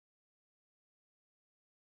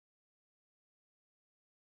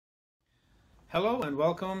Hello and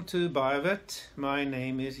welcome to Buyavette. My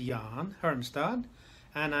name is Jan Hermstad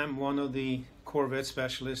and I'm one of the Corvette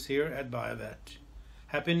specialists here at Buyavette.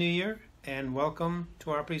 Happy New Year and welcome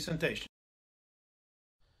to our presentation.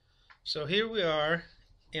 So here we are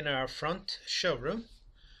in our front showroom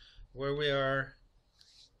where we are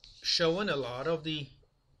showing a lot of the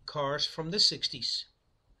cars from the 60s.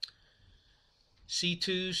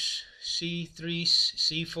 C2s, C3s,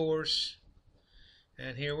 C4s.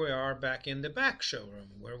 And here we are back in the back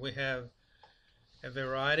showroom where we have a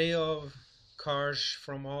variety of cars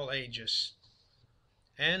from all ages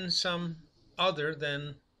and some other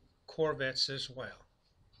than Corvettes as well.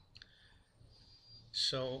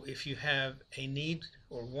 So if you have a need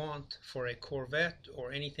or want for a Corvette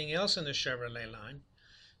or anything else in the Chevrolet line,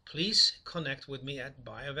 please connect with me at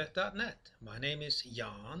buyavette.net. My name is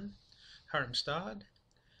Jan Hermstad.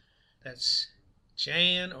 That's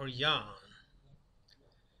Jan or Jan.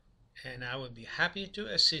 And I would be happy to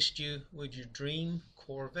assist you with your dream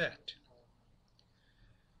Corvette.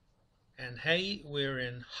 And hey, we're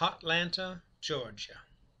in Hotlanta, Georgia.